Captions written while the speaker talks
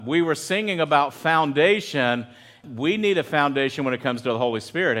We were singing about foundation. We need a foundation when it comes to the Holy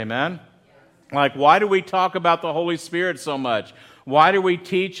Spirit, amen? Like, why do we talk about the Holy Spirit so much? Why do we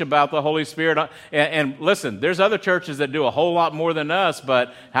teach about the Holy Spirit? And listen, there's other churches that do a whole lot more than us,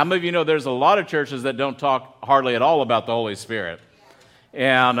 but how many of you know there's a lot of churches that don't talk hardly at all about the Holy Spirit?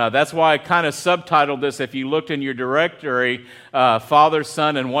 And that's why I kind of subtitled this, if you looked in your directory, Father,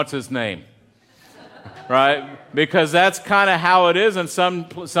 Son, and what's his name? Right? Because that's kind of how it is in some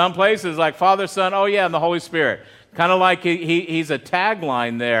places, like Father, Son, oh yeah, and the Holy Spirit. Kind of like he's a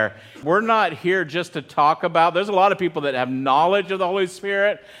tagline there. We're not here just to talk about. There's a lot of people that have knowledge of the Holy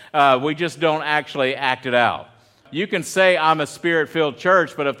Spirit. We just don't actually act it out. You can say, I'm a Spirit-filled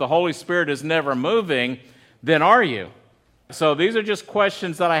church, but if the Holy Spirit is never moving, then are you? So these are just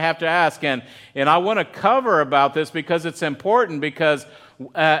questions that I have to ask. And I want to cover about this because it's important, because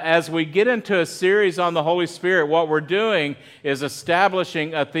as we get into a series on the Holy Spirit, what we're doing is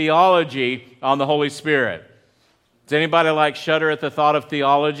establishing a theology on the Holy Spirit. Does anybody shudder at the thought of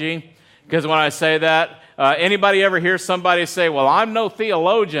theology? Because when I say that, anybody ever hear somebody say, well, I'm no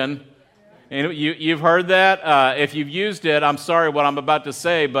theologian? And you've heard that. If you've used it, I'm sorry what I'm about to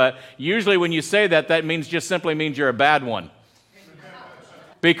say, but usually when you say that, that just simply means you're a bad one.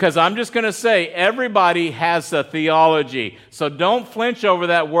 Because I'm just going to say, everybody has a theology. So don't flinch over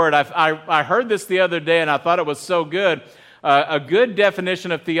that word. I heard this the other day, and I thought it was so good. A good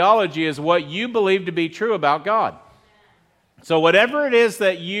definition of theology is what you believe to be true about God. So whatever it is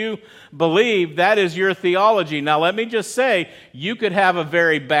that you believe, that is your theology. Now let me just say, you could have a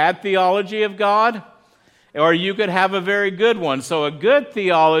very bad theology of God, or you could have a very good one. So a good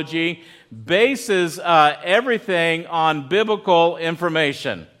theology bases everything on biblical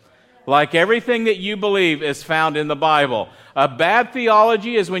information. Like everything that you believe is found in the Bible. A bad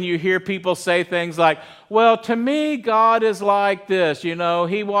theology is when you hear people say things like, well, to me, God is like this. You know,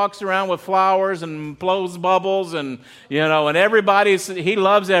 he walks around with flowers and blows bubbles and, and he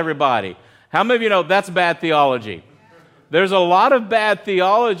loves everybody. How many of you know that's bad theology? There's a lot of bad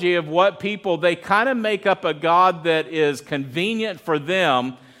theology of what people, they kind of make up a God that is convenient for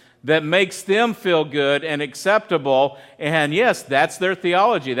them, that makes them feel good and acceptable, and yes, that's their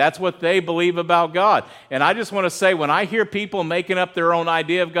theology. That's what they believe about God. And I just want to say, when I hear people making up their own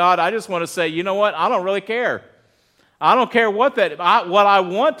idea of God, I just want to say, you know what? I don't really care. I don't care what I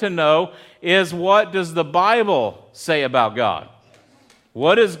want to know is, what does the Bible say about God?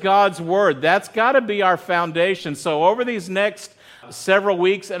 What is God's Word? That's got to be our foundation. So over these next several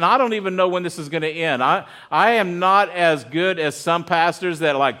weeks, and I don't even know when this is going to end. I am not as good as some pastors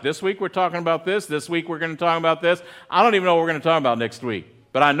that this week we're talking about this week we're going to talk about this. I don't even know what we're going to talk about next week,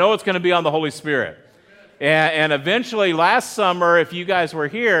 but I know it's going to be on the Holy Spirit. And eventually, last summer, if you guys were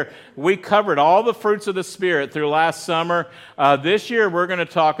here, we covered all the fruits of the Spirit through last summer. This year, we're going to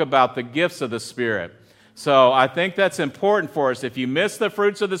talk about the gifts of the Spirit. So I think that's important for us. If you miss the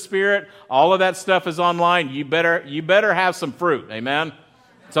fruits of the Spirit, all of that stuff is online. You better have some fruit. Amen?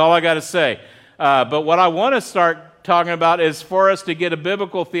 That's all I got to say. But what I want to start talking about is for us to get a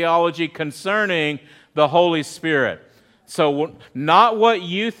biblical theology concerning the Holy Spirit. So not what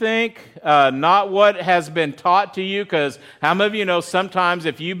you think, not what has been taught to you, because how many of you know sometimes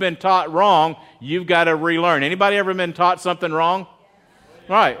if you've been taught wrong, you've got to relearn. Anybody ever been taught something wrong?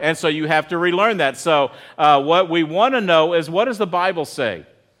 Right, and so you have to relearn that. So what we want to know is, what does the Bible say?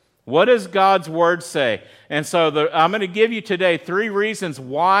 What does God's Word say? And so I'm going to give you today 3 reasons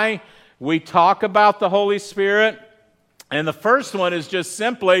why we talk about the Holy Spirit. And the first one is just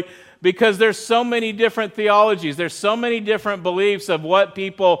simply because there's so many different theologies. There's so many different beliefs of what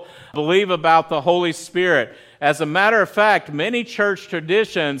people believe about the Holy Spirit. As a matter of fact, many church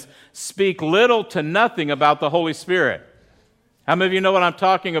traditions speak little to nothing about the Holy Spirit. How many of you know what I'm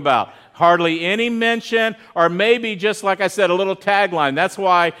talking about? Hardly any mention, or maybe just like I said, a little tagline. That's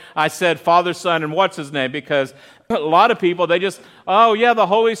why I said Father, Son, and what's his name? Because a lot of people, they just, oh yeah, the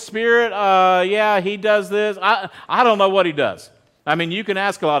Holy Spirit, yeah, he does this. I don't know what he does. I mean, you can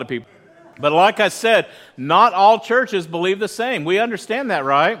ask a lot of people. But like I said, not all churches believe the same. We understand that,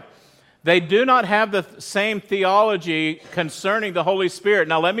 right? They do not have the same theology concerning the Holy Spirit.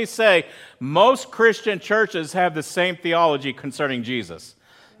 Now, let me say, most Christian churches have the same theology concerning Jesus.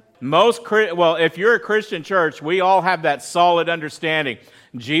 If you're a Christian church, we all have that solid understanding.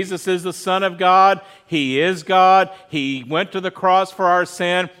 Jesus is the Son of God. He is God. He went to the cross for our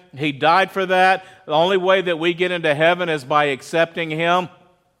sin. He died for that. The only way that we get into heaven is by accepting Him.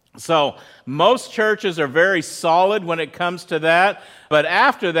 So most churches are very solid when it comes to that. But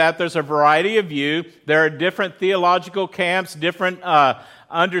after that, there's a variety of view. There are different theological camps, different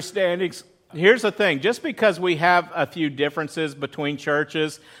understandings Here's the thing. Just because we have a few differences between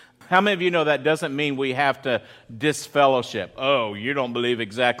churches, how many of you know that doesn't mean we have to disfellowship? Oh, you don't believe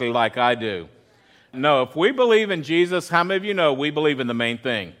exactly like I do. No, if we believe in Jesus, how many of you know we believe in the main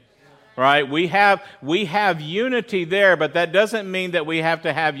thing? Right? We have unity there, but that doesn't mean that we have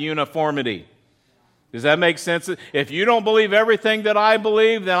to have uniformity. Does that make sense? If you don't believe everything that I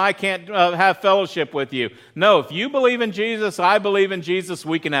believe, then I can't have fellowship with you. No, if you believe in Jesus, I believe in Jesus,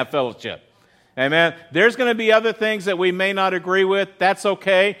 we can have fellowship. Amen. There's going to be other things that we may not agree with. That's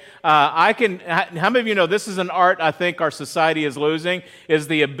okay. How many of you know this is an art I think our society is losing, is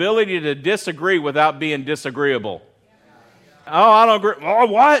the ability to disagree without being disagreeable. Oh, I don't agree. Oh,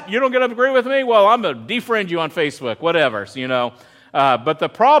 what? You don't get to agree with me? Well, I'm going to defriend you on Facebook, whatever, you know. But the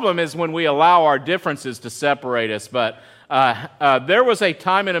problem is when we allow our differences to separate us. But there was a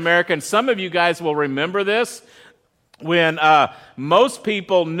time in America, and some of you guys will remember this, when most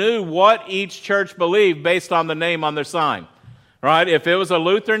people knew what each church believed based on the name on their sign. Right? If it was a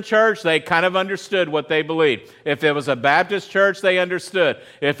Lutheran church, they kind of understood what they believed. If it was a Baptist church, they understood.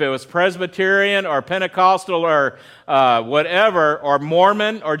 If it was Presbyterian or Pentecostal or whatever, or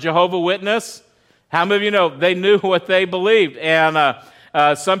Mormon or Jehovah's Witness, how many of you know they knew what they believed? And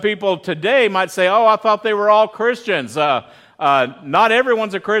some people today might say, oh, I thought they were all Christians. Not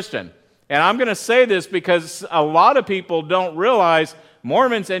everyone's a Christian. And I'm going to say this because a lot of people don't realize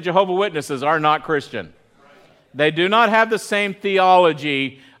Mormons and Jehovah's Witnesses are not Christian. They do not have the same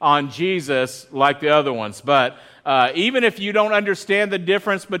theology on Jesus like the other ones. But even if you don't understand the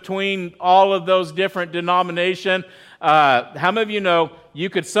difference between all of those different denominations, how many of you know you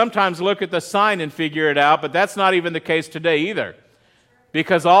could sometimes look at the sign and figure it out, but that's not even the case today either.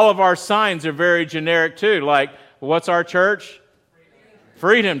 Because all of our signs are very generic too. Like, what's our church?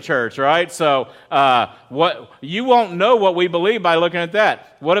 Freedom Church, right? So what you won't know what we believe by looking at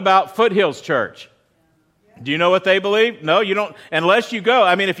that. What about Foothills Church? Do you know what they believe? No, you don't. Unless you go.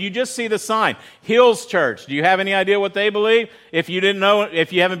 I mean, if you just see the sign, Hills Church, do you have any idea what they believe? If you didn't know,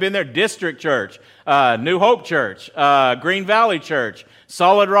 if you haven't been there, District Church, New Hope Church, Green Valley Church,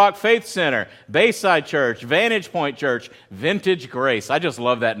 Solid Rock Faith Center, Bayside Church, Vantage Point Church, Vintage Grace. I just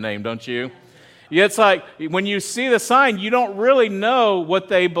love that name, don't you? It's like when you see the sign, you don't really know what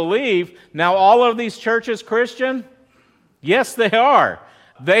they believe. Now, all of these churches Christian? Yes, they are.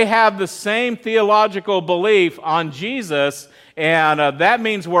 They have the same theological belief on Jesus, and that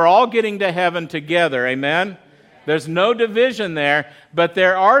means we're all getting to heaven together. Amen? There's no division there, but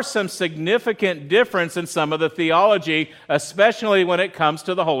there are some significant difference in some of the theology, especially when it comes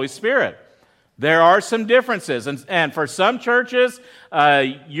to the Holy Spirit. There are some differences, and for some churches,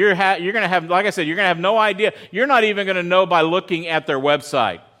 you're going to have, like I said, you're going to have no idea. You're not even going to know by looking at their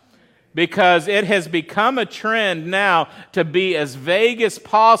website, because it has become a trend now to be as vague as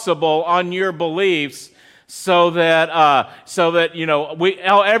possible on your beliefs, so that you know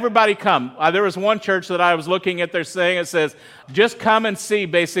everybody come. There was one church that I was looking at their saying, it says, "Just come and see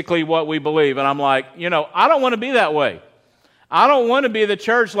basically what we believe," and I'm like, I don't want to be that way. I don't want to be the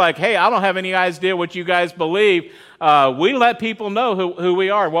church like, hey, I don't have any idea what you guys believe. We let people know who we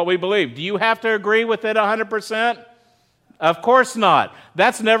are, what we believe. Do you have to agree with it 100%? Of course not.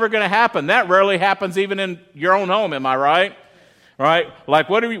 That's never going to happen. That rarely happens even in your own home, am I right? Right? Like,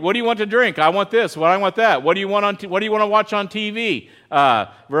 what do you want to drink? I want this. What I want that. What do you want what do you want to watch on TV?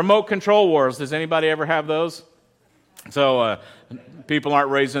 Remote control wars. Does anybody ever have those? So people aren't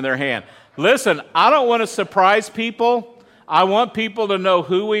raising their hand. Listen, I don't want to surprise people. I want people to know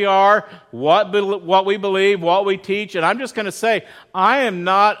who we are, what we believe, what we teach. And I'm just going to say, I am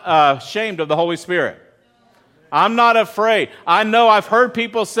not ashamed of the Holy Spirit. I'm not afraid. I know I've heard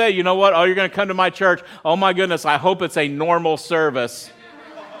people say, you know what? Oh, you're going to come to my church. Oh, my goodness, I hope it's a normal service.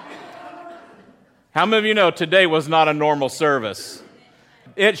 How many of you know today was not a normal service?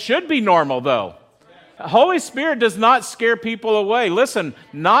 It should be normal, though. Holy Spirit does not scare people away. Listen,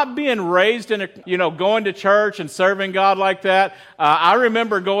 not being raised in going to church and serving God like that. I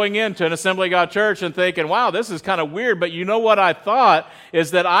remember going into an Assembly of God church and thinking, wow, this is kind of weird. But you know what I thought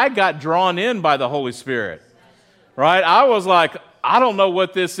is that I got drawn in by the Holy Spirit. Right? I was like, I don't know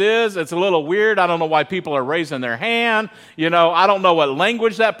what this is. It's a little weird. I don't know why people are raising their hand. I don't know what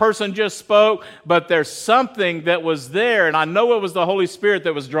language that person just spoke. But there's something that was there. And I know it was the Holy Spirit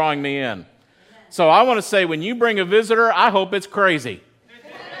that was drawing me in. So I want to say, when you bring a visitor, I hope it's crazy,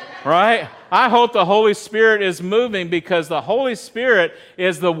 right? I hope the Holy Spirit is moving, because the Holy Spirit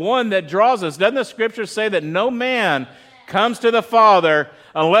is the one that draws us. Doesn't the Scripture say that no man comes to the Father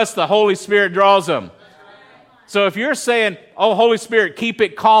unless the Holy Spirit draws him? So if you're saying, oh, Holy Spirit, keep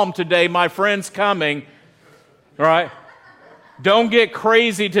it calm today, my friend's coming, right? Don't get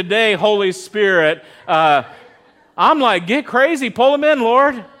crazy today, Holy Spirit. I'm like, get crazy, pull them in,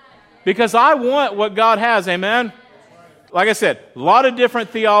 Lord, because I want what God has, amen? Like I said, a lot of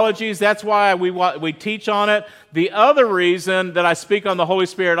different theologies. That's why we teach on it. The other reason that I speak on the Holy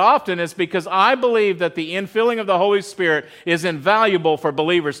Spirit often is because I believe that the infilling of the Holy Spirit is invaluable for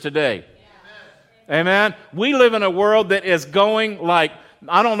believers today. Amen? We live in a world that is going like,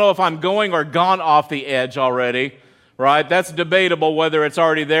 I don't know if I'm going or gone off the edge already, right? That's debatable whether it's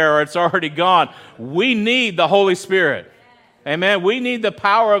already there or it's already gone. We need the Holy Spirit. Amen. We need the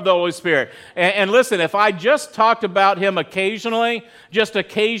power of the Holy Spirit. And listen, if I just talked about Him occasionally, just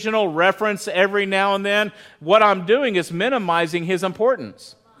occasional reference every now and then, what I'm doing is minimizing His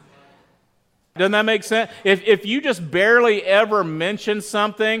importance. Doesn't that make sense? If you just barely ever mention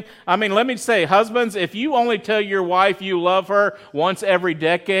something, I mean, let me say, husbands, if you only tell your wife you love her once every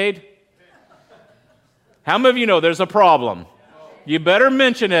decade, how many of you know there's a problem? You better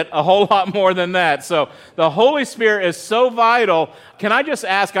mention it a whole lot more than that. So the Holy Spirit is so vital. Can I just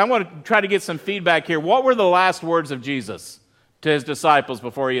ask, I want to try to get some feedback here. What were the last words of Jesus to His disciples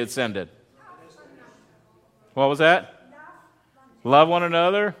before He ascended? What was that? Love one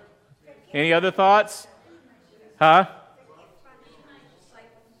another. Any other thoughts? Huh?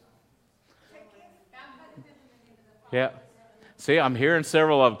 Yeah. See, I'm hearing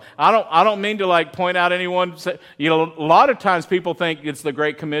several of them. I don't mean to like point out anyone. You know, a lot of times people think it's the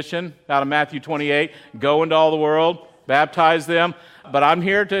Great Commission out of Matthew 28. Go into all the world, baptize them. But I'm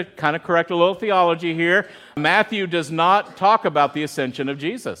here to kind of correct a little theology here. Matthew does not talk about the ascension of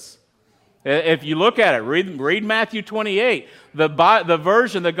Jesus. If you look at it, read Matthew 28. The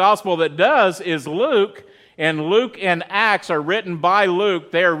version, the gospel that does is Luke. And Luke and Acts are written by Luke.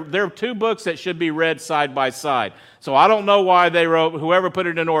 They're two books that should be read side by side. So I don't know why they wrote, whoever put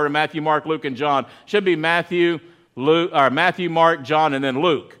it in order, Matthew, Mark, Luke, and John, should be Matthew, Mark, John, and then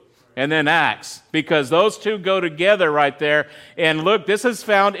Luke, and then Acts, because those two go together right there. And look, this is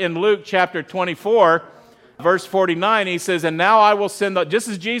found in Luke chapter 24, verse 49. He says, and now I will send this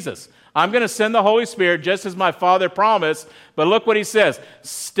is Jesus. I'm going to send the Holy Spirit just as my Father promised. But look what He says.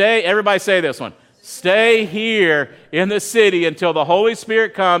 Everybody say this one. Stay here in the city until the Holy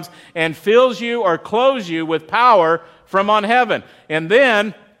Spirit comes and fills you or clothes you with power from on heaven. And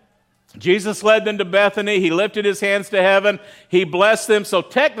then Jesus led them to Bethany. He lifted His hands to heaven. He blessed them. So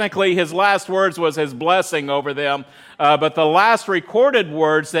technically His last words was His blessing over them. But the last recorded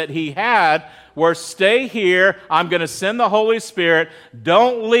words that He had were, stay here. I'm going to send the Holy Spirit.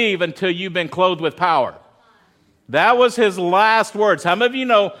 Don't leave until you've been clothed with power. That was His last words. How many of you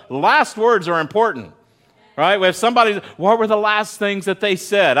know last words are important? Right? If somebody, what were the last things that they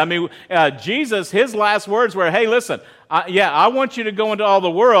said? I mean, Jesus, His last words were, hey, listen, I want you to go into all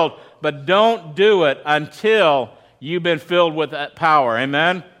the world, but don't do it until you've been filled with that power.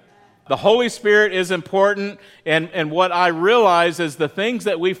 Amen? The Holy Spirit is important, and what I realize is the things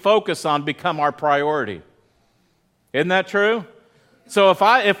that we focus on become our priority. Isn't that true? So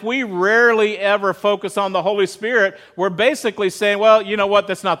if we rarely ever focus on the Holy Spirit, we're basically saying, well, you know what,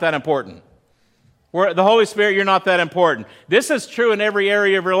 that's not that important. The Holy Spirit, you're not that important. This is true in every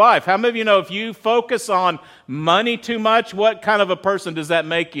area of your life. How many of you know if you focus on money too much, what kind of a person does that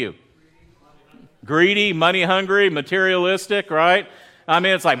make you? Greedy, money hungry, materialistic, right? I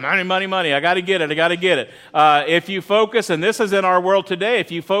mean, it's like money, money, money. I got to get it. If you focus, and this is in our world today,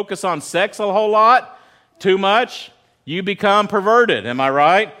 if you focus on sex a whole lot, too much, you become perverted, am I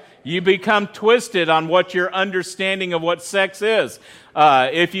right? You become twisted on what your understanding of what sex is.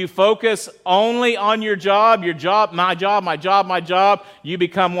 If you focus only on your job, my job, you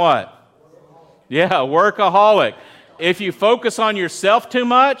become what? Yeah, workaholic. If you focus on yourself too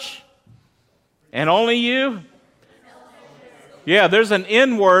much, and only you, yeah, there's an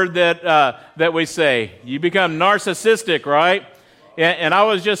N word that we say. You become narcissistic, right? And I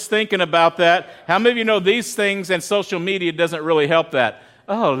was just thinking about that. How many of you know these things and social media doesn't really help that?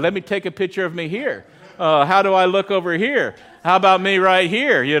 Oh, let me take a picture of me here. How do I look over here? How about me right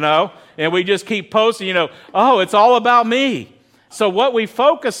here, you know? And we just keep posting, you know, oh, it's all about me. So what we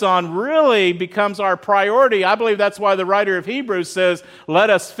focus on really becomes our priority. I believe that's why the writer of Hebrews says, let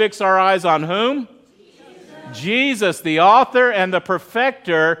us fix our eyes on whom? Jesus, the author and the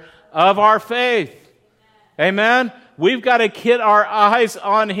perfecter of our faith. Amen? We've got to get our eyes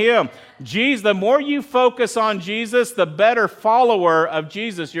on Him. The more you focus on Jesus, the better follower of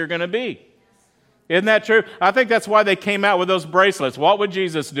Jesus you're going to be. Isn't that true? I think that's why they came out with those bracelets. What would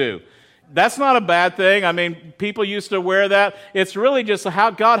Jesus do? That's not a bad thing. I mean, people used to wear that. It's really just,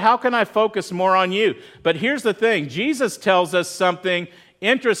 God, how can I focus more on you? But here's the thing. Jesus tells us something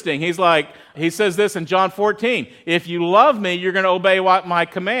Interesting. He says this in John 14. If you love me, you're going to obey my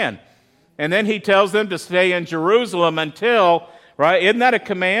command. And then he tells them to stay in Jerusalem until, right? Isn't that a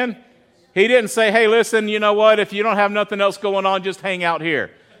command? He didn't say, hey, listen, you know what? If you don't have nothing else going on, just hang out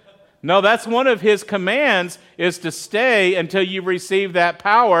here. No, that's one of his commands, is to stay until you receive that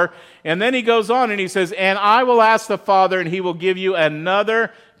power. And then he goes on and he says, and I will ask the Father, and he will give you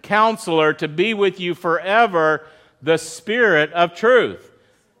another counselor to be with you forever, the Spirit of truth.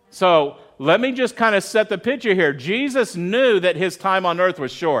 So let me just kind of set the picture here. Jesus knew that his time on earth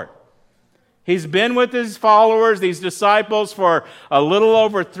was short. He's been with his followers, these disciples, for a little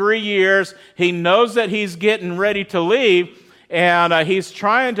over 3 years. He knows that he's getting ready to leave, and he's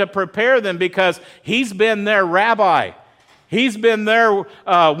trying to prepare them because he's been their rabbi. He's been their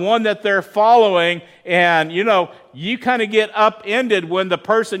one that they're following, and you kind of get upended when the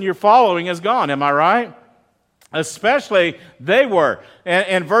person you're following is gone. Am I right? Especially they were. And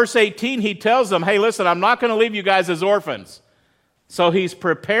in verse 18, he tells them, hey, listen, I'm not going to leave you guys as orphans. So he's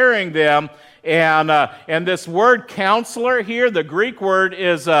preparing them. And this word counselor here, the Greek word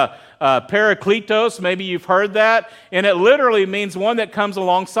is parakletos. Maybe you've heard that. And it literally means one that comes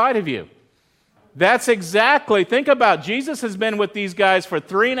alongside of you. That's exactly, think about, Jesus has been with these guys for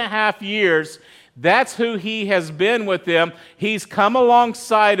 3.5 years. That's who he has been with them. He's come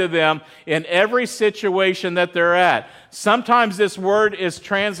alongside of them in every situation that they're at. Sometimes this word is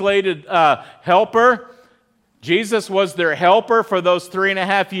translated helper. Jesus was their helper for those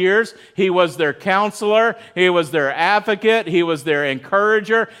 3.5 years. He was their counselor. He was their advocate. He was their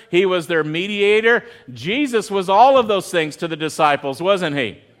encourager. He was their mediator. Jesus was all of those things to the disciples, wasn't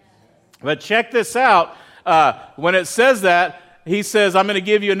he? But check this out. When it says that, he says, I'm going to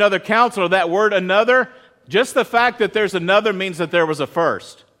give you another counselor. That word another, just the fact that there's another means that there was a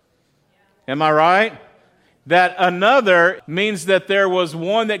first. Am I right? That another means that there was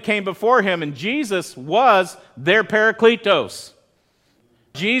one that came before him, and Jesus was their parakletos.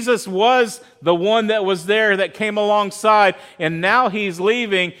 Jesus was the one that was there that came alongside, and now he's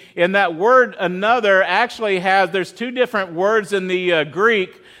leaving. And that word another actually there's 2 different words in the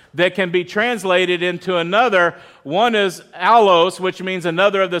Greek that can be translated into another. One is allos, which means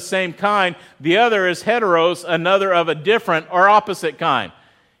another of the same kind. The other is heteros, another of a different or opposite kind.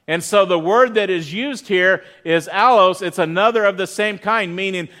 And so the word that is used here is allos. It's another of the same kind,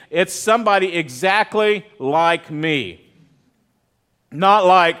 meaning it's somebody exactly like me. Not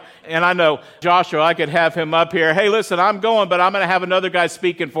like, and I know Joshua, I could have him up here. Hey, listen, I'm going, but I'm going to have another guy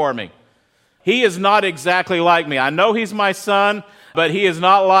speaking for me. He is not exactly like me. I know he's my son, but he is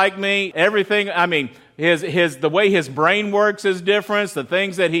not like me. Everything, the way his brain works is different. The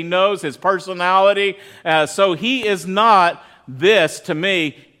things that he knows, his personality. So he is not this to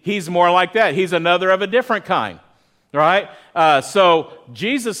me. He's more like that. He's another of a different kind, right? So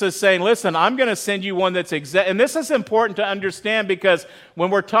Jesus is saying, listen, I'm going to send you one that's exact. And this is important to understand because when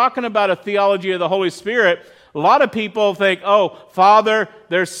we're talking about a theology of the Holy Spirit, a lot of people think, oh, Father,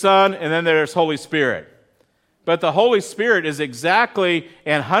 there's Son, and then there's Holy Spirit. But the Holy Spirit is exactly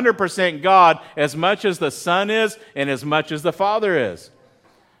and 100% God as much as the Son is and as much as the Father is.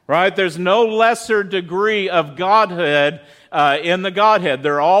 Right? There's no lesser degree of Godhead in the Godhead.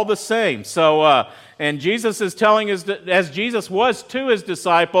 They're all the same. So, and Jesus is telling us, as Jesus was to his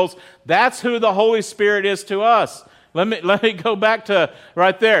disciples, that's who the Holy Spirit is to us. Let me go back to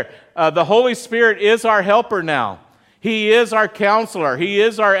right there. The Holy Spirit is our helper now. He is our counselor. He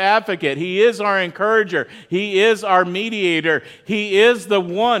is our advocate. He is our encourager. He is our mediator. He is the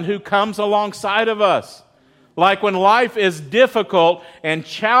one who comes alongside of us. Like when life is difficult and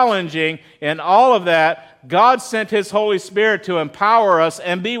challenging and all of that, God sent his Holy Spirit to empower us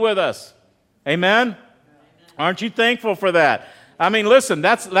and be with us. Amen? Aren't you thankful for that? I mean, listen,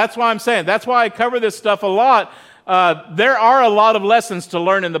 that's why I'm saying. That's why I cover this stuff a lot. There are a lot of lessons to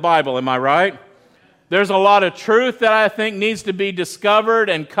learn in the Bible, am I right? There's a lot of truth that I think needs to be discovered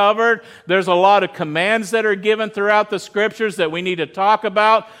and covered. There's a lot of commands that are given throughout the Scriptures that we need to talk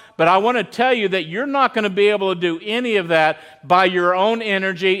about. But I want to tell you that you're not going to be able to do any of that by your own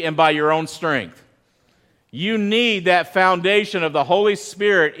energy and by your own strength. You need that foundation of the Holy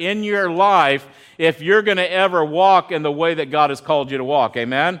Spirit in your life if you're going to ever walk in the way that God has called you to walk.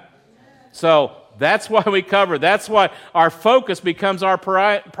 Amen? So that's why we cover. That's why our focus becomes our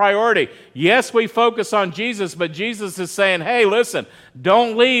priority. Yes, we focus on Jesus, but Jesus is saying, hey, listen,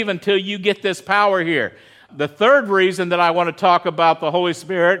 don't leave until you get this power here. The third reason that I want to talk about the Holy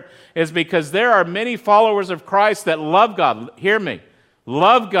Spirit is because there are many followers of Christ that love God. Hear me.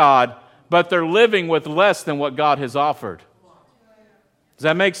 Love God, but they're living with less than what God has offered. Does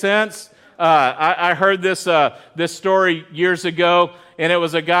that make sense? I heard this story years ago, and it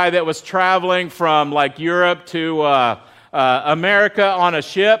was a guy that was traveling from like Europe to America on a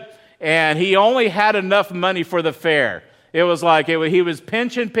ship, and he only had enough money for the fare. It was like he was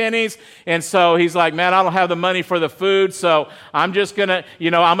pinching pennies, and so he's like, man, I don't have the money for the food, so I'm just going to,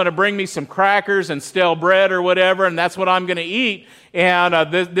 I'm going to bring me some crackers and stale bread or whatever, and that's what I'm going to eat. And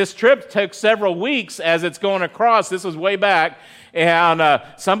this trip took several weeks as it's going across. This was way back. And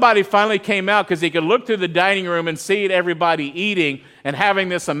somebody finally came out because he could look through the dining room and see everybody eating and having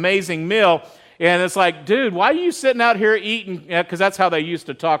this amazing meal. And it's like, dude, why are you sitting out here eating? Because that's how they used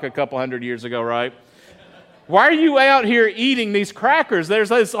to talk a couple hundred years ago, right? Why are you out here eating these crackers?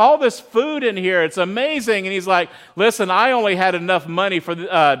 There's all this food in here. It's amazing. And he's like, listen, I only had enough money for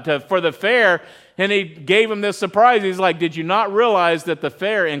the fare. And he gave him this surprise. He's like, did you not realize that the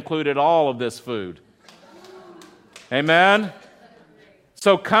fare included all of this food? Amen?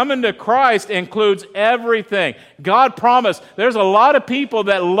 So coming to Christ includes everything. God promised. There's a lot of people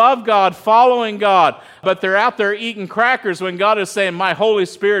that love God, following God, but they're out there eating crackers when God is saying, my Holy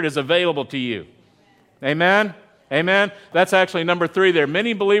Spirit is available to you. Amen? Amen? That's actually number 3 there.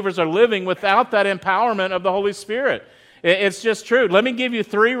 Many believers are living without that empowerment of the Holy Spirit. It's just true. Let me give you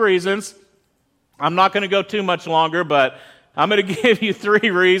 3 reasons. I'm not going to go too much longer, but I'm going to give you 3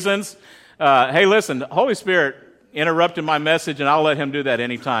 reasons. Hey, listen, the Holy Spirit interrupted my message, and I'll let him do that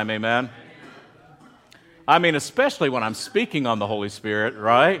anytime. Amen? I mean, especially when I'm speaking on the Holy Spirit,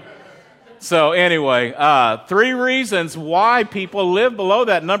 right? So anyway, 3 reasons why people live below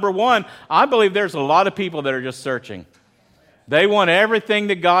that. Number 1, I believe there's a lot of people that are just searching. They want everything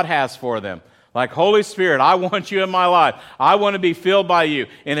that God has for them. Like, Holy Spirit, I want you in my life. I want to be filled by you.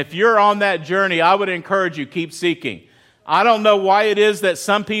 And if you're on that journey, I would encourage you, keep seeking. I don't know why it is that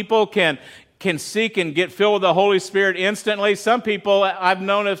some people can seek and get filled with the Holy Spirit instantly. Some people I've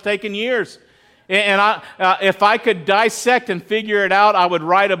known have taken years. And if I could dissect and figure it out, I would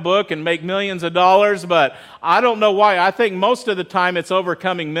write a book and make millions of dollars, but I don't know why. I think most of the time it's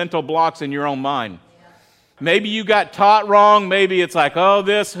overcoming mental blocks in your own mind. Maybe you got taught wrong. Maybe it's like, oh,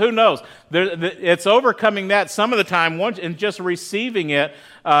 this, who knows? It's overcoming that some of the time and just receiving it.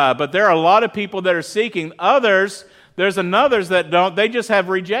 But there are a lot of people that are seeking. Others, there's others that don't. They just have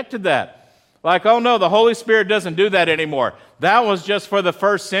rejected that. Like, oh no, the Holy Spirit doesn't do that anymore. That was just for the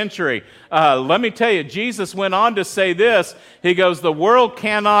first century. Let me tell you, Jesus went on to say this. He goes, the world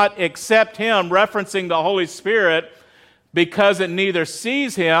cannot accept him, referencing the Holy Spirit, because it neither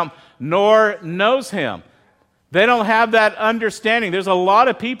sees him nor knows him. They don't have that understanding. There's a lot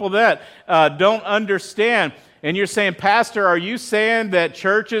of people that don't understand. And you're saying, Pastor, are you saying that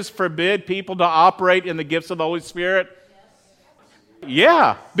churches forbid people to operate in the gifts of the Holy Spirit?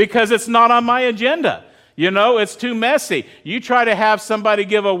 Yeah, because it's not on my agenda. It's too messy. You try to have somebody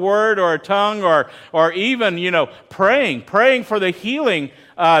give a word or a tongue or even, praying for the healing.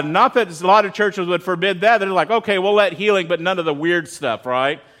 Not that a lot of churches would forbid that. They're like, okay, we'll let healing, but none of the weird stuff,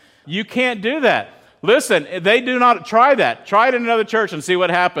 right? You can't do that. Listen, they do not try that. Try it in another church and see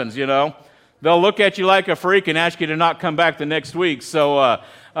what happens, They'll look at you like a freak and ask you to not come back the next week. So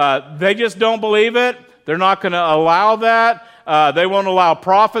they just don't believe it. They're not going to allow that. They won't allow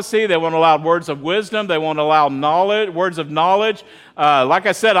prophecy. They won't allow words of wisdom. They won't allow words of knowledge. Like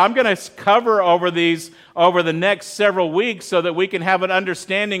I said, I'm going to cover over these over the next several weeks so that we can have an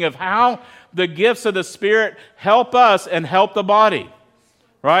understanding of how the gifts of the Spirit help us and help the body.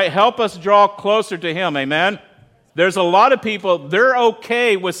 Right? Help us draw closer to him. Amen? There's a lot of people, they're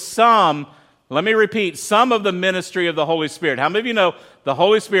okay with some, let me repeat, some of the ministry of the Holy Spirit. How many of you know the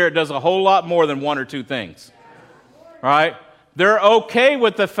Holy Spirit does a whole lot more than 1 or 2 things? Right? They're okay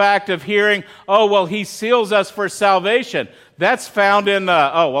with the fact of hearing, oh, well, he seals us for salvation. That's found in,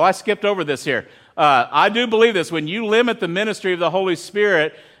 I skipped over this here. I do believe this. When you limit the ministry of the Holy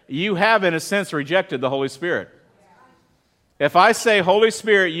Spirit, you have, in a sense, rejected the Holy Spirit. If I say, Holy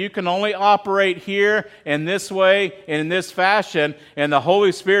Spirit, you can only operate here in this way and in this fashion, and the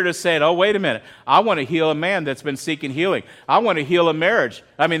Holy Spirit is saying, oh, wait a minute, I want to heal a man that's been seeking healing. I want to heal a marriage.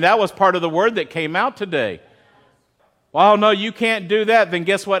 I mean, that was part of the word that came out today. Well, no, you can't do that. Then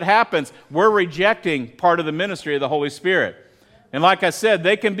guess what happens? We're rejecting part of the ministry of the Holy Spirit. And like I said,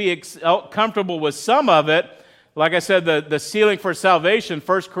 they can be comfortable with some of it. Like I said, the sealing for salvation,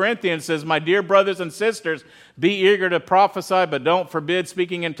 1 Corinthians says, my dear brothers and sisters, be eager to prophesy, but don't forbid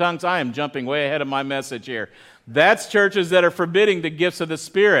speaking in tongues. I am jumping way ahead of my message here. That's churches that are forbidding the gifts of the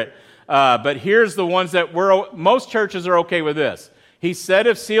Spirit. But here's the ones that most churches are okay with this. He set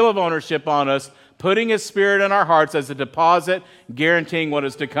a seal of ownership on us, putting his Spirit in our hearts as a deposit, guaranteeing what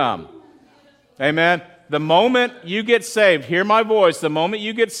is to come. Amen? The moment you get saved, hear my voice, the moment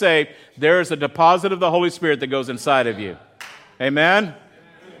you get saved, there is a deposit of the Holy Spirit that goes inside of you. Amen?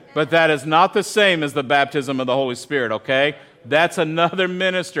 But that is not the same as the baptism of the Holy Spirit, okay? That's another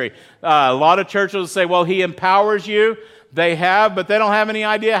ministry. A lot of churches will say, well, He empowers you. They have, but they don't have any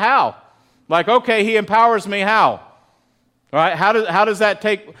idea how. Like, okay, He empowers me, how? All right, how does that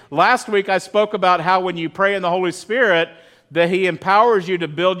take? Last week I spoke about how when you pray in the Holy Spirit, that He empowers you to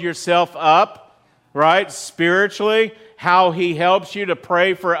build yourself up, right, spiritually, how He helps you to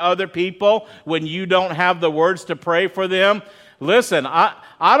pray for other people when you don't have the words to pray for them. Listen,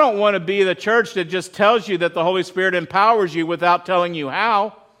 I don't want to be the church that just tells you that the Holy Spirit empowers you without telling you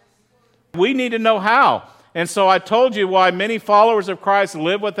how. We need to know how. And so I told you why many followers of Christ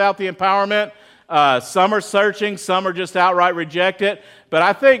live without the empowerment. Some are searching, some are just outright reject it. But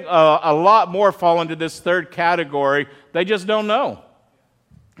I think a lot more fall into this third category. They just don't know.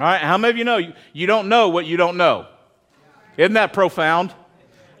 All right, how many of you know you don't know what you don't know? Isn't that profound?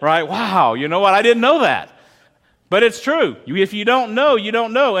 Right? Wow, you know what? I didn't know that. But it's true. If you don't know, you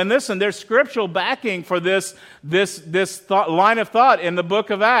don't know. And listen, there's scriptural backing for this line of thought in the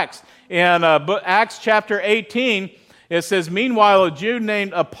book of Acts. In Acts chapter 18, it says, meanwhile, a Jew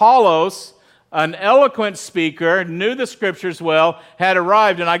named Apollos, an eloquent speaker, knew the scriptures well, had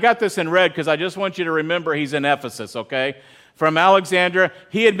arrived. And I got this in red because I just want you to remember he's in Ephesus, okay? From Alexandria.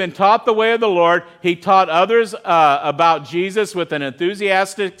 He had been taught the way of the Lord. He taught others about Jesus with an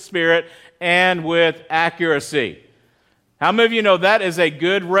enthusiastic spirit and with accuracy. How many of you know that is a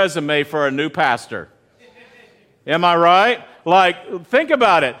good resume for a new pastor? Am I right? Like, think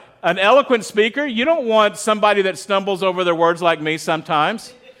about it. An eloquent speaker, you don't want somebody that stumbles over their words like me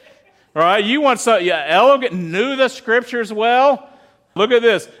sometimes. Right? You want eloquent, knew the scriptures well. Look at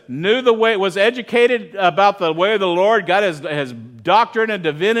this. Knew the way, was educated about the way of the Lord, got his doctrine and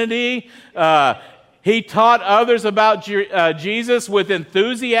divinity. He taught others about Jesus with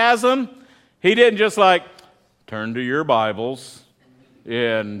enthusiasm. He didn't just like, turn to your Bibles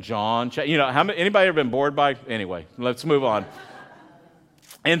in John. You know, anybody ever been bored by? Anyway, let's move on.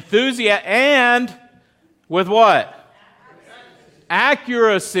 Enthusiasm, and with what?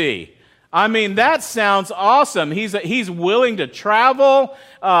 Accuracy. I mean, that sounds awesome. He's willing to travel,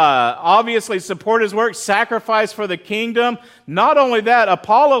 obviously support his work, sacrifice for the kingdom. Not only that,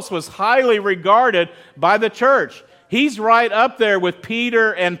 Apollos was highly regarded by the church. He's right up there with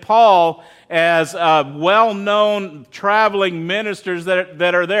Peter and Paul as well-known traveling ministers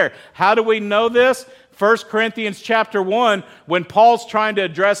that are there. How do we know this? 1 Corinthians chapter 1, when Paul's trying to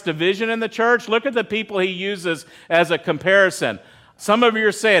address division in the church, look at the people he uses as a comparison. Some of you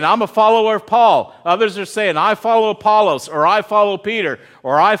are saying, I'm a follower of Paul. Others are saying, I follow Apollos, or I follow Peter,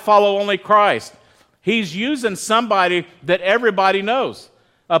 or I follow only Christ. He's using somebody that everybody knows.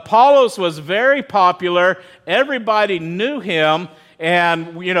 Apollos was very popular. Everybody knew him,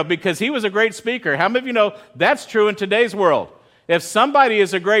 and because he was a great speaker. How many of you know that's true in today's world? If somebody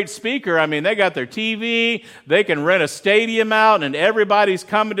is a great speaker, I mean, they got their TV, they can rent a stadium out, and everybody's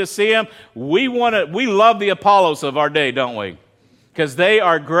coming to see him. We love the Apollos of our day, don't we? Because they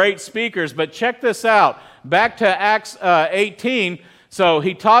are great speakers. But check this out. Back to Acts 18. So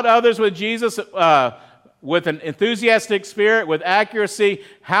he taught others with Jesus with an enthusiastic spirit, with accuracy.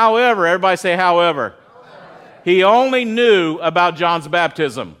 However, everybody say however. He only knew about John's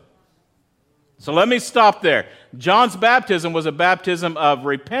baptism. So let me stop there. John's baptism was a baptism of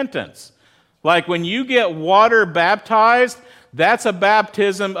repentance. Like when you get water baptized, that's a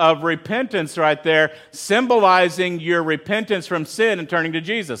baptism of repentance right there, symbolizing your repentance from sin and turning to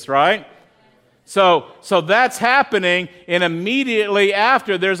Jesus, right? So that's happening, and immediately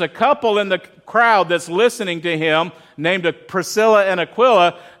after, there's a couple in the crowd that's listening to him named Priscilla and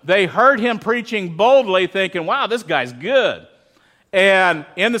Aquila. They heard him preaching boldly, thinking, wow, this guy's good. And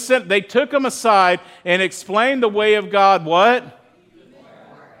in the sense, they took him aside and explained the way of God. What?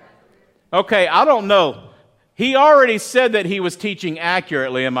 Okay, I don't know. He already said that he was teaching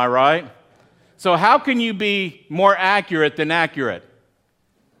accurately, am I right? So how can you be more accurate than accurate?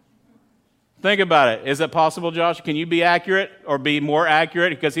 Think about it. Is it possible, Josh? Can you be accurate or be more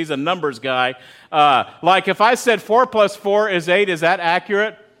accurate? Because he's a numbers guy. Like if I said 4 plus 4 is 8, is that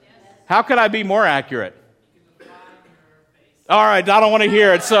accurate? Yes. How could I be more accurate? All right, I don't want to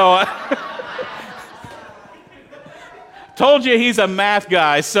hear it. So, told you he's a math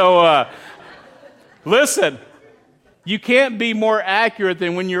guy. So, listen, you can't be more accurate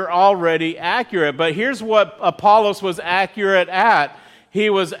than when you're already accurate. But here's what Apollos was accurate at. He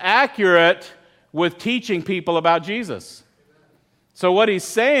was accurate with teaching people about Jesus. So what he's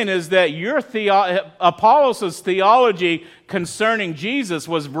saying is that Apollos' theology concerning Jesus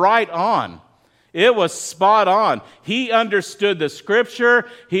was right on. It was spot on. He understood the Scripture.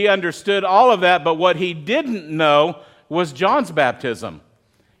 He understood all of that, but what he didn't know was John's baptism.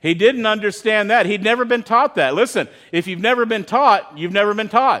 He didn't understand that. He'd never been taught that. Listen, if you've never been taught, you've never been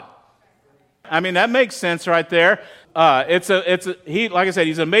taught. I mean, that makes sense right there. Like I said,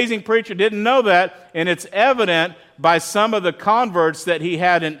 he's an amazing preacher, didn't know that, and it's evident by some of the converts that he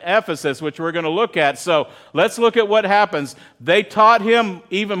had in Ephesus, which we're going to look at. So let's look at what happens. They taught him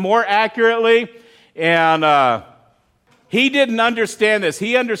even more accurately, and he didn't understand this.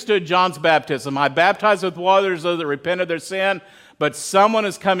 He understood John's baptism. I baptize with water so that repent of their sin, but someone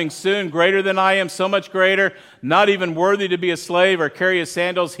is coming soon, greater than I am, so much greater, not even worthy to be a slave or carry his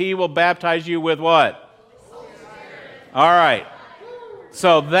sandals. He will baptize you with what? All right.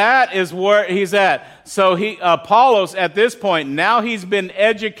 So that is where he's at. So Apollos, at this point, now he's been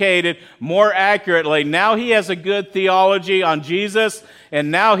educated more accurately. Now he has a good theology on Jesus,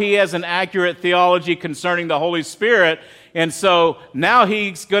 and now he has an accurate theology concerning the Holy Spirit. And so now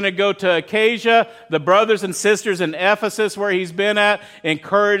he's going to go to Acacia. The brothers and sisters in Ephesus, where he's been at,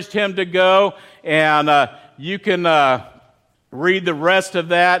 encouraged him to go. And you can read the rest of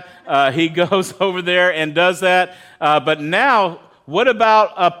that. He goes over there and does that. But now, what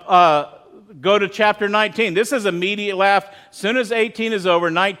about go to chapter 19? This is immediate laugh. As soon as 18 is over,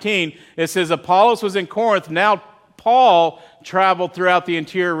 19, it says Apollos was in Corinth. Now Paul traveled throughout the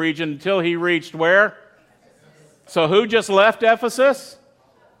interior region until he reached where? So who just left Ephesus?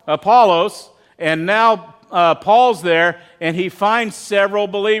 Apollos. And now Paul's there, and he finds several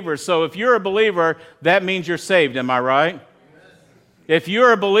believers. So if you're a believer, that means you're saved. Am I right? If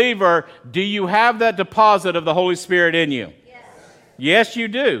you're a believer, do you have that deposit of the Holy Spirit in you? Yes. Yes, you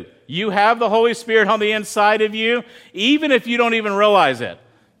do. You have the Holy Spirit on the inside of you, even if you don't even realize it.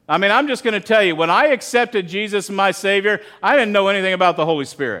 I mean, I'm just going to tell you, when I accepted Jesus as my Savior, I didn't know anything about the Holy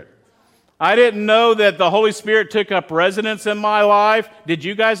Spirit. I didn't know that the Holy Spirit took up residence in my life. Did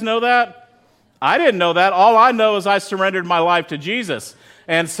you guys know that? I didn't know that. All I know is I surrendered my life to Jesus.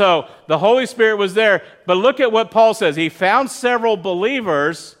 And so the Holy Spirit was there. But look at what Paul says. He found several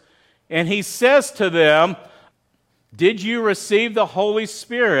believers, and he says to them, did you receive the Holy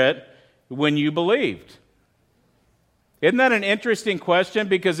Spirit when you believed? Isn't that an interesting question?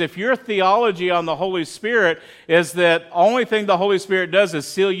 Because if your theology on the Holy Spirit is that only thing the Holy Spirit does is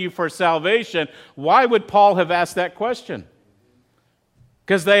seal you for salvation, why would Paul have asked that question?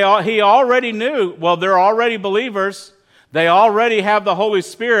 Because he already knew, well, they're already believers. They already have the Holy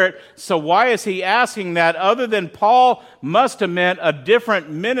Spirit, so why is he asking that other than Paul must have meant a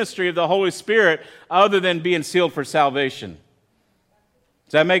different ministry of the Holy Spirit other than being sealed for salvation?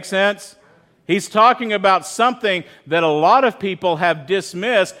 Does that make sense? He's talking about something that a lot of people have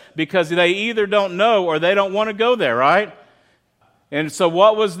dismissed because they either don't know or they don't want to go there, right? And so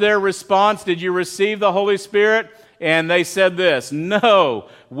what was their response? Did you receive the Holy Spirit? And they said this, no,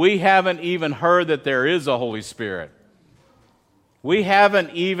 we haven't even heard that there is a Holy Spirit. We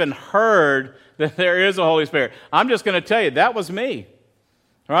haven't even heard that there is a Holy Spirit. I'm just going to tell you, that was me.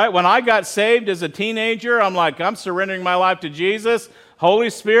 All right? When I got saved as a teenager, I'm surrendering my life to Jesus.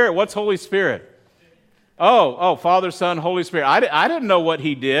 Holy Spirit, what's Holy Spirit? Oh, Father, Son, Holy Spirit. I didn't know what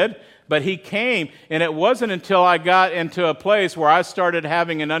he did, but he came, and it wasn't until I got into a place where I started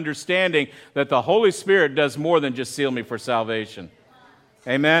having an understanding that the Holy Spirit does more than just seal me for salvation.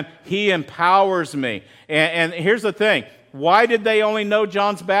 Amen? He empowers me. And here's the thing. Why did they only know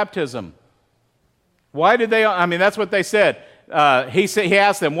John's baptism? Why did they? I mean, that's what they said. He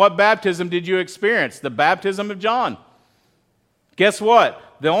asked them, what baptism did you experience? The baptism of John. Guess what?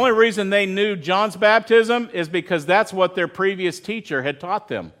 The only reason they knew John's baptism is because that's what their previous teacher had taught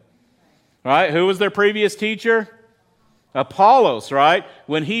them. Right? Who was their previous teacher? Apollos, right?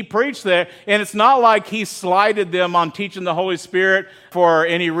 When he preached there, and it's not like he slighted them on teaching the Holy Spirit for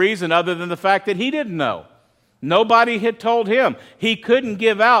any reason other than the fact that he didn't know. Nobody had told him. He couldn't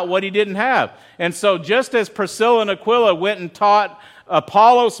give out what he didn't have. And so just as Priscilla and Aquila went and taught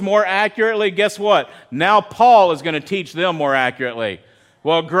Apollos more accurately, guess what? Now Paul is going to teach them more accurately.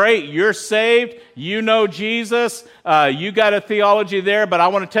 Well, great, you're saved, you know Jesus, you got a theology there, but I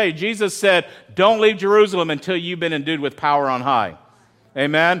want to tell you, Jesus said, don't leave Jerusalem until you've been endued with power on high.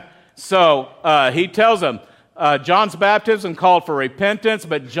 Amen? So he tells them, John's baptism called for repentance,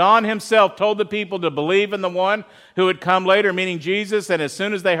 but John himself told the people to believe in the one who would come later, meaning Jesus, and as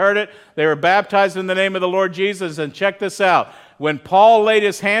soon as they heard it, they were baptized in the name of the Lord Jesus. And check this out. When Paul laid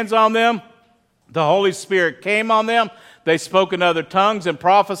his hands on them, the Holy Spirit came on them. They spoke in other tongues and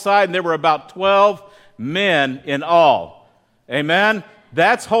prophesied, and there were about 12 men in all. Amen?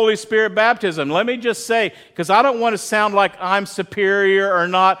 That's Holy Spirit baptism. Let me just say, because I don't want to sound like I'm superior or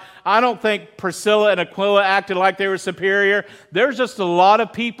not. I don't think Priscilla and Aquila acted like they were superior. There's just a lot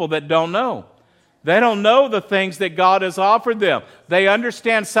of people that don't know. They don't know the things that God has offered them. They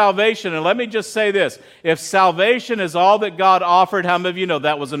understand salvation. And let me just say this. If salvation is all that God offered, how many of you know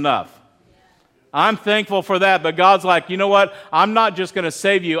that was enough? I'm thankful for that. But God's like, you know what? I'm not just going to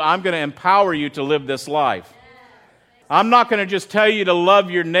save you. I'm going to empower you to live this life. I'm not going to just tell you to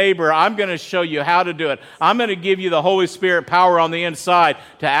love your neighbor. I'm going to show you how to do it. I'm going to give you the Holy Spirit power on the inside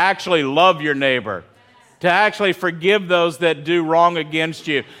to actually love your neighbor, to actually forgive those that do wrong against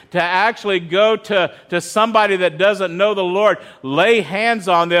you, to actually go to somebody that doesn't know the Lord, lay hands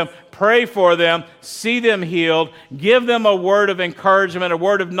on them, pray for them, see them healed, give them a word of encouragement, a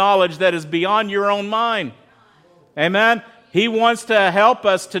word of knowledge that is beyond your own mind. Amen? He wants to help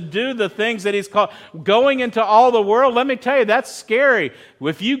us to do the things that He's called. Going into all the world, let me tell you, that's scary.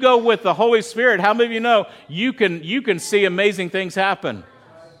 If you go with the Holy Spirit, how many of you know you can see amazing things happen?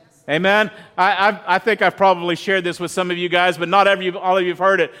 Amen? I think I've probably shared this with some of you guys, but not all of you have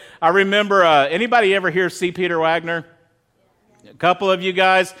heard it. I remember, anybody ever hear C. Peter Wagner? A couple of you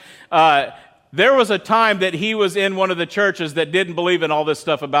guys. There was a time that he was in one of the churches that didn't believe in all this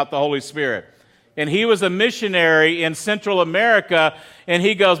stuff about the Holy Spirit. And he was a missionary in Central America, and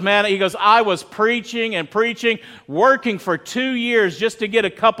he goes, I was preaching and preaching, working for 2 years just to get a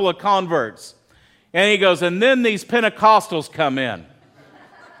couple of converts. And he goes, and then these Pentecostals come in.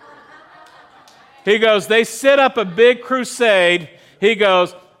 He goes, they set up a big crusade. He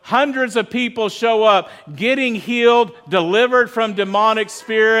goes, hundreds of people show up, getting healed, delivered from demonic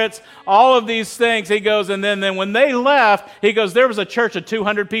spirits, all of these things. He goes, and then when they left, he goes, there was a church of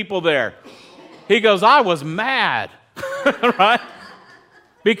 200 people there. He goes, I was mad, right?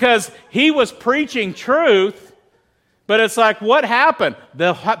 Because he was preaching truth, but it's like, what happened?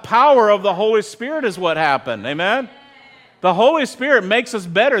 The power of the Holy Spirit is what happened, amen? The Holy Spirit makes us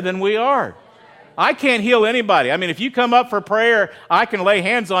better than we are. I can't heal anybody. I mean, if you come up for prayer, I can lay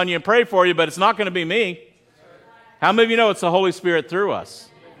hands on you and pray for you, but it's not going to be me. How many of you know it's the Holy Spirit through us?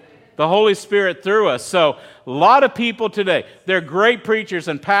 The Holy Spirit through us. So a lot of people today, they're great preachers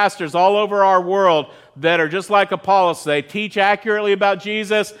and pastors all over our world that are just like Apollos. They teach accurately about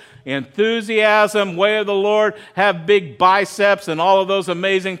Jesus, enthusiasm, way of the Lord, have big biceps and all of those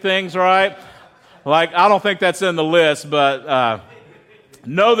amazing things, right? Like, I don't think that's in the list, but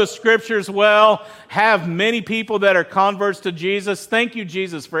know the Scriptures well, have many people that are converts to Jesus. Thank you,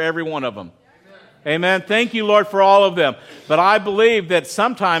 Jesus, for every one of them. Amen. Thank you, Lord, for all of them. But I believe that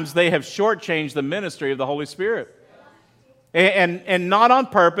sometimes they have shortchanged the ministry of the Holy Spirit. And not on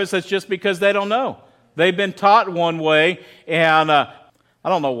purpose. It's just because they don't know. They've been taught one way. And I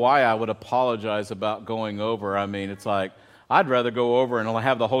don't know why I would apologize about going over. I mean, it's like, I'd rather go over and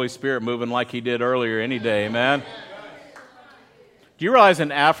have the Holy Spirit moving like He did earlier any day. Amen. Do you realize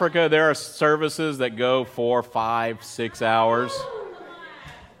in Africa there are services that go 4, 5, 6 hours?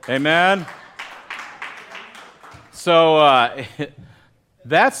 Amen. So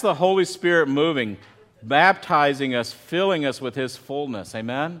that's the Holy Spirit moving, baptizing us, filling us with His fullness.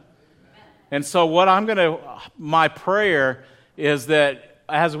 Amen? And so my prayer is that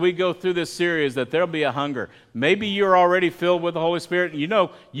as we go through this series, that there'll be a hunger. Maybe you're already filled with the Holy Spirit. You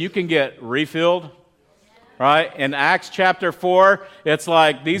know, you can get refilled. Right? In Acts chapter 4, it's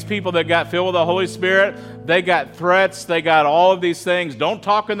like these people that got filled with the Holy Spirit, they got threats, they got all of these things. Don't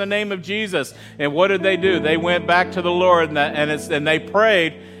talk in the name of Jesus. And what did they do? They went back to the Lord and they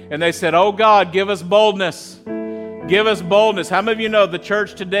prayed and they said, oh God, give us boldness. Give us boldness. How many of you know the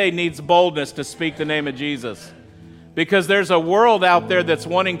church today needs boldness to speak the name of Jesus? Because there's a world out there that's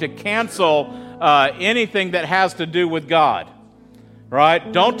wanting to cancel anything that has to do with God.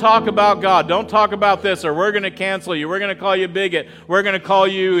 Right? Don't talk about God. Don't talk about this, or we're going to cancel you. We're going to call you bigot. We're going to call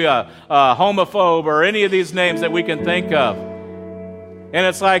you homophobe, or any of these names that we can think of. And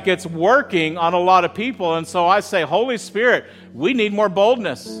it's like it's working on a lot of people. And so I say, Holy Spirit, we need more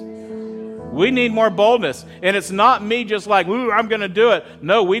boldness. We need more boldness. And it's not me just like, ooh, I'm going to do it.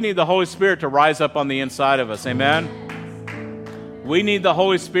 No, we need the Holy Spirit to rise up on the inside of us. Amen? We need the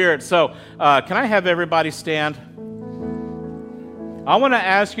Holy Spirit. So can I have everybody stand? I want to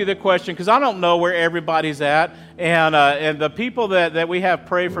ask you the question, because I don't know where everybody's at, and the people that we have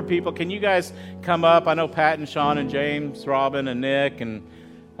pray for people, can you guys come up? I know Pat and Sean and James, Robin and Nick, and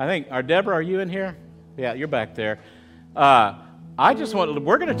I think, Deborah, are you in here? Yeah, you're back there. We're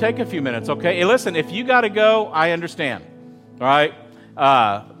going to take a few minutes, okay? Hey, listen, if you got to go, I understand, all right?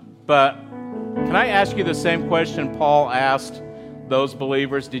 But can I ask you the same question Paul asked those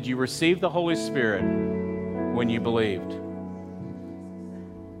believers? Did you receive the Holy Spirit when you believed?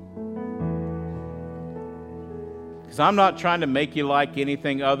 I'm not trying to make you like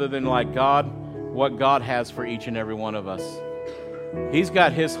anything other than like God, what God has for each and every one of us. He's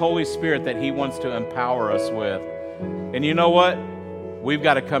got His Holy Spirit that He wants to empower us with. And you know what? We've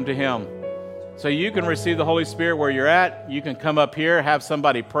got to come to Him. So you can receive the Holy Spirit where you're at. You can come up here, have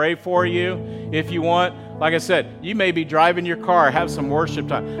somebody pray for you if you want. Like I said, you may be driving your car, have some worship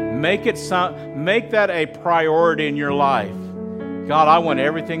time. Make that a priority in your life. God, I want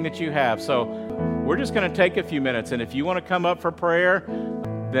everything that you have. So we're just going to take a few minutes, and if you want to come up for prayer,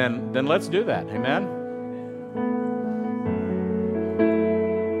 then let's do that. Amen.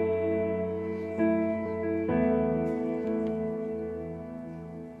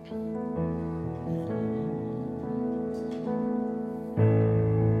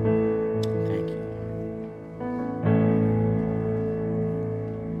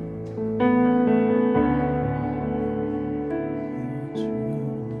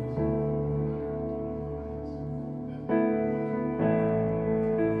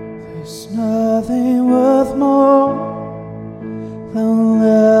 There's nothing worth more that will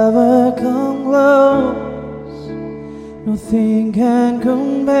ever come close. Nothing can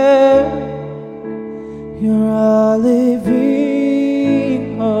compare. You're our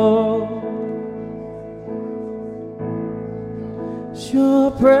living hope. It's your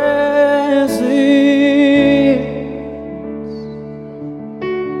presence.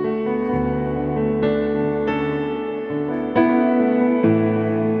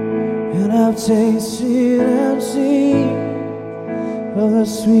 I've tasted and seen of the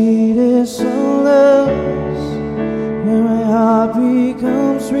sweetest of loves, where my heart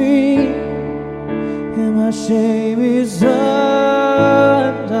becomes free and my shame is undone.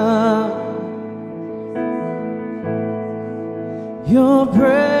 Your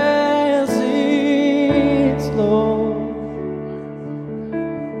presence, Lord.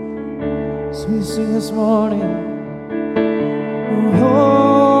 So we sing this morning,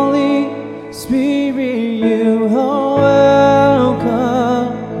 Holy Spirit, you are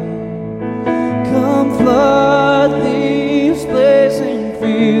welcome. Come flood this place and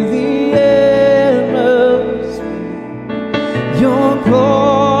fill the atmosphere. Your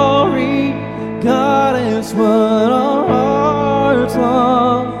glory, God, is what our hearts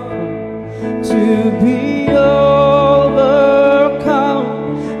long for, to be overcome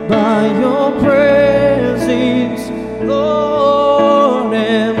by your presence, Lord.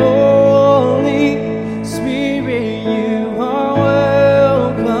 And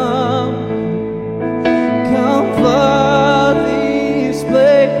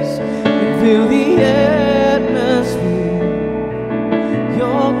fill the atmosphere.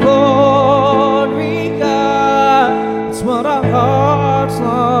 Your glory, God, it's what our hearts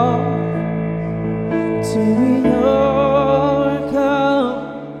long to be overcome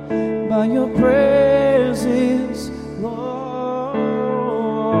by your presence, Lord.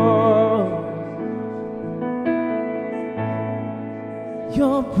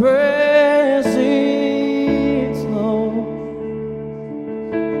 Your presence, Lord.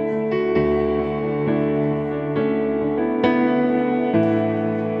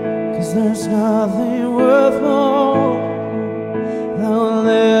 There's nothing worth more that will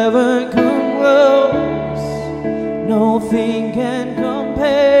ever come close. Nothing can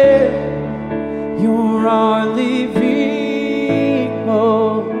compare. You're our living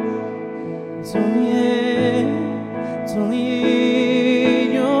hope. It's only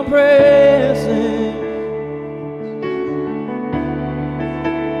in your presence.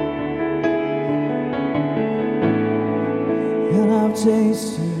 And I've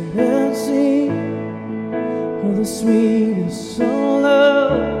tasted and see of the sweetest of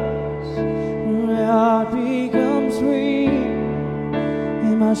loves, where my heart becomes free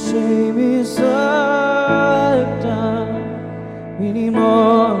and my shame is undone. We need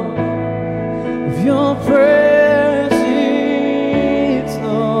more of your presence,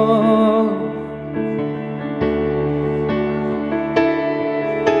 Lord.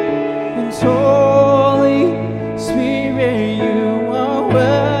 And Holy Spirit, you are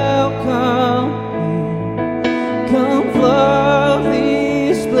welcome. Come flood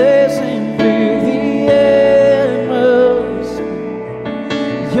this place and fill the atmosphere.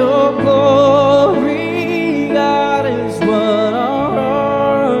 Your glory, God, is what our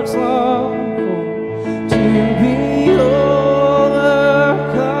hearts long for, to be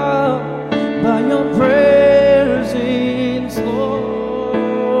overcome by your presence, Lord.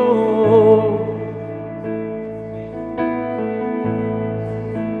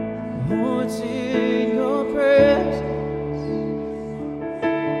 Oh, it's in your presence.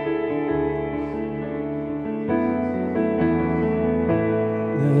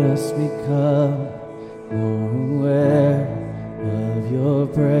 Let us become more aware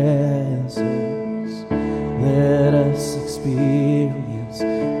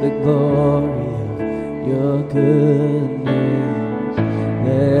the glory of your goodness.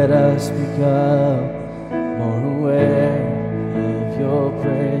 Let us become more aware of your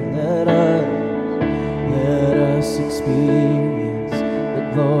praise. Let us experience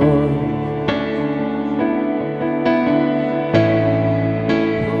the glory.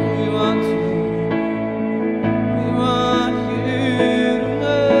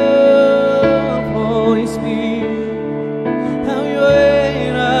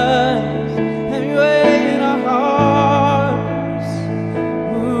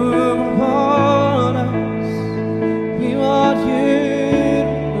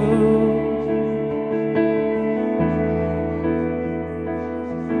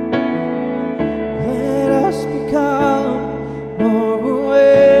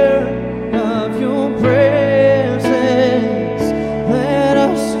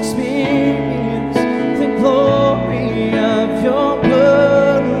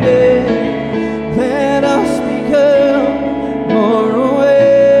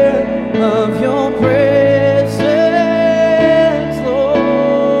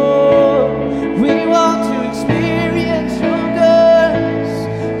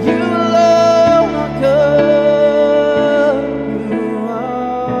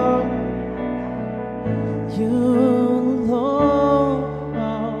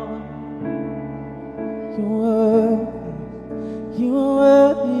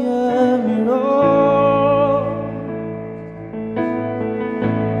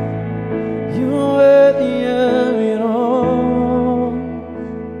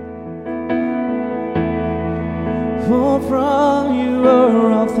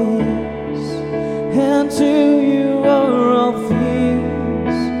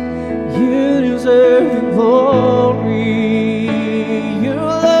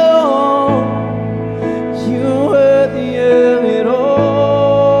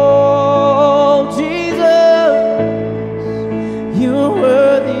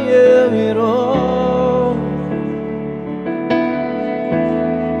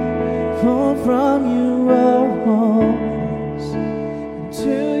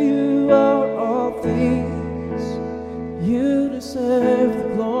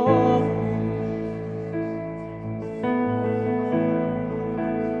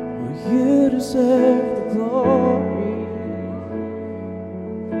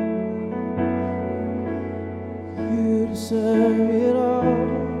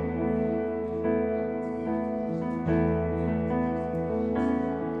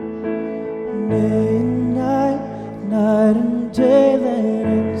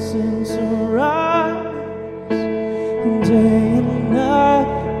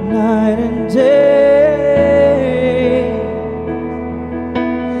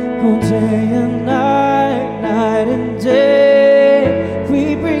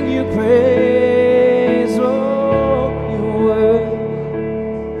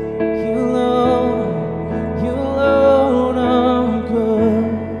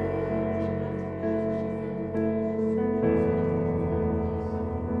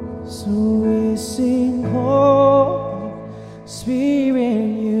 So we sing, Holy Spirit.